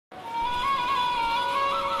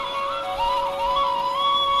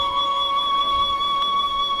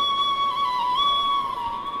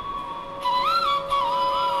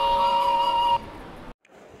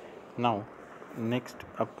Now, next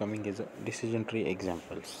upcoming is decision tree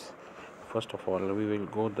examples. First of all, we will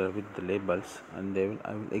go there with the labels, and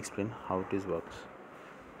I will explain how it is works.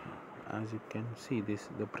 As you can see, this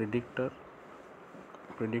the predictors,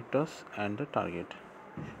 and the target.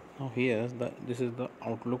 Now, this is the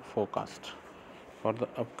outlook forecast for the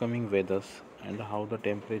upcoming weathers and how the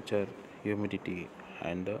temperature, humidity,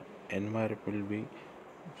 and the environment will be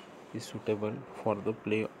is suitable for the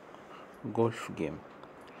play golf game.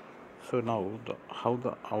 So now how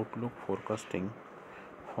the outlook forecasting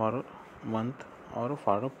for a month or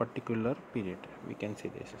for a particular period, we can see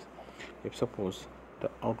this. If suppose the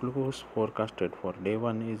outlook was forecasted for day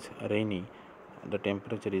 1 is rainy, the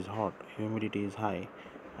temperature is hot, humidity is high,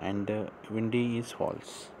 and windy is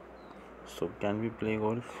false. So can we play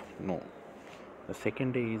golf? No. The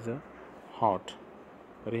second day is hot,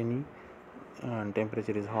 rainy, and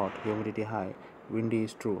temperature is hot, humidity high, windy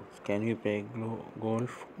is true. Can we play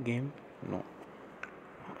golf game? No.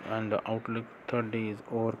 And the outlook third day is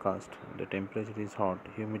overcast, the temperature is hot,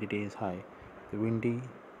 humidity is high, the windy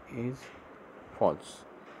is false.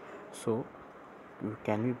 So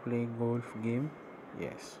can we play golf game?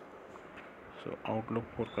 Yes. So outlook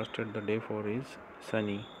forecasted the day 4 is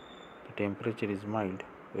sunny, the temperature is mild,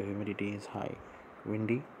 the humidity is high,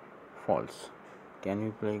 windy, false. Can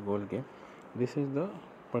we play golf game? This is the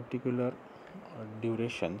particular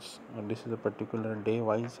durations, this is the particular day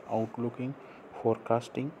wise outlooking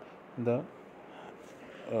forecasting the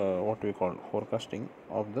what we call forecasting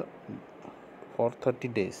of the for 30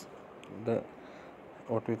 days. The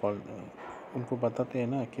what we call उनको बताते हैं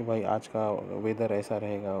ना कि भाई आज का weather ऐसा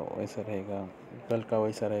रहेगा, वैसा रहेगा, कल का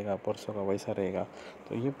वैसा रहेगा, परसों का वैसा रहेगा.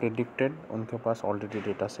 तो ये प्रेडिक्टेड उनके पास ऑलरेडी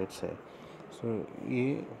डेटा सेट्स है. सो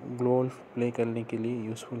ये गोल्फ प्ले करने के लिए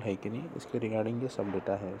यूज़फुल है कि नहीं, इसके रिगार्डिंग ये सब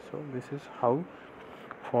डेटा है. So this is how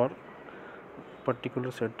for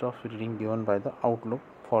particular set of reading given by the outlook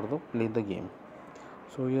for the play the game.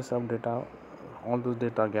 So ये सब data, all those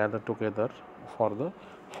data gathered together for the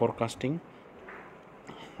forecasting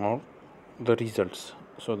of the results.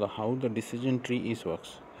 So the how the decision tree is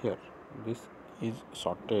works here. This is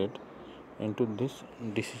sorted into this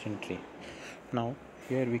decision tree. Now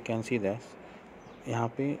here we can see that यहाँ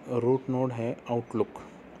पे root node है outlook.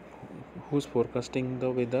 Who's forecasting the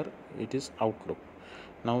weather? It is outlook.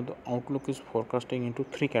 Now the outlook is forecasting into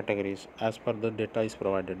 3 categories as per the data is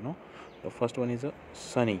provided. No, the first one is a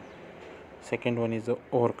sunny, second one is the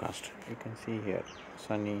overcast. You can see here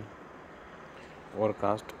sunny,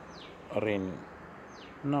 overcast, rain.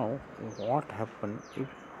 Now what happen if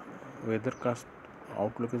weathercast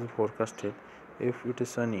outlook is forecasted? If it is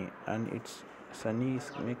sunny and it's sunny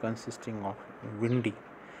is consisting of windy,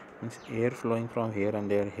 means air flowing from here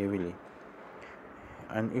and there heavily,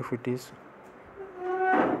 and if it is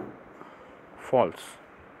false,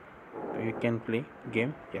 you can play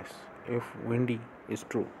game. Yes. If windy is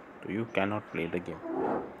true, you cannot play the game.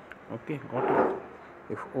 Okay, got it.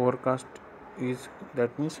 If overcast is,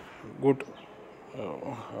 that means good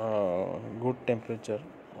good temperature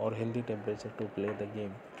or healthy temperature to play the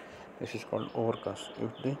game, this is called overcast.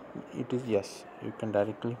 If it is yes, you can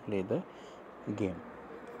directly play the game.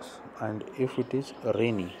 And if it is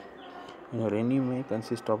rainy, rainy may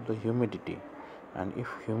consist of the humidity, and if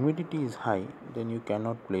humidity is high, then you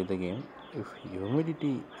cannot play the game. If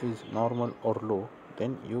humidity is normal or low,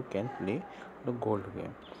 then you can play the golf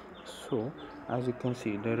game. So as you can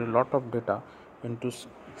see, there are a lot of data into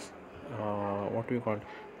what we call,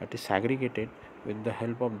 that is segregated with the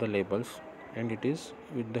help of the labels, and it is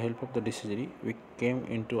with the help of the decision tree we came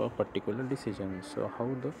into a particular decision. So how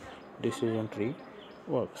the decision tree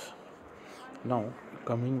works. Now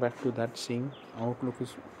coming back to that, seeing outlook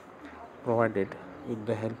is provided with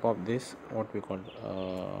the help of this what we call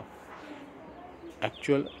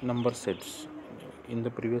actual number sets. In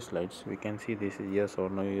the previous slides we can see this is yes or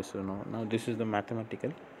no, yes or no. Now this is the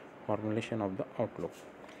mathematical formulation of the outlook.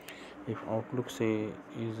 If outlook say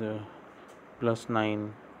is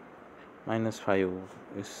 +9 -5,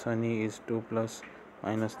 is sunny is 2 plus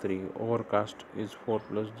 -3, overcast is 4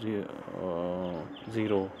 plus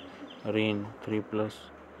 0, rain 3 plus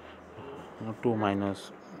 2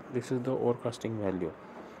 minus. This is the overcasting value.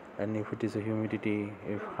 And if it is a humidity,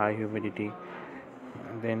 if high humidity,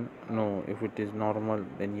 then no. If it is normal,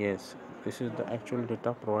 then yes. This is the actual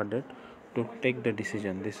data provided to take the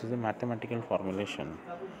decision. This is the mathematical formulation.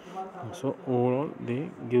 So overall they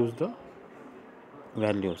gives the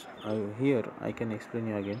values. Here I can explain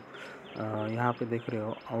you again. यहाँ पे देख रहे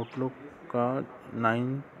हो outlook का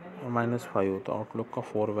 9 -5, तो outlook का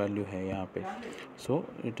 4 value है यहाँ पे. So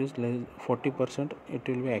it is 40% it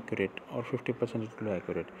will be accurate और 50% इट विल बी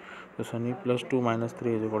एक्यूरेट. तो Sunny +2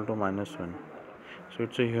 -3 is equal to -1. So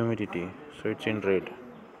it's a humidity, so it's in red.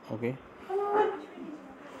 Okay,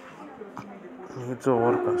 it's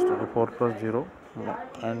overcast. 4 plus 0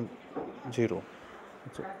 and 0.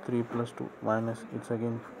 It's a 3 plus 2 minus. It's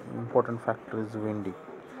again important factor is windy.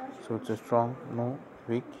 So it's a strong, no,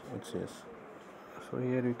 weak, it's yes. So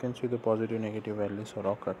here you can see the positive negative values are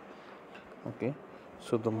occur. Okay,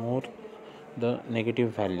 so the more the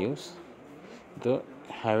negative values,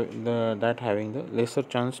 that having the lesser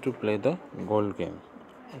chance to play the gold game.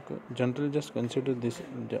 Okay, general just consider this.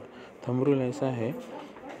 Thumb rule ऐसा है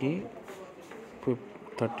कि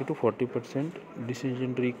 30 to 40%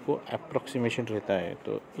 decision tree को approximation रहता है,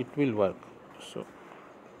 तो it will work. So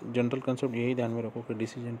general concept यही ध्यान में रखो कि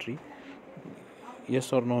डिसीजन ट्री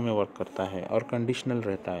यस और नो में वर्क करता है और कंडीशनल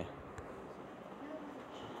रहता है.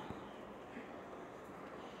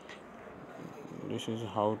 This is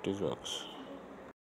how it is works.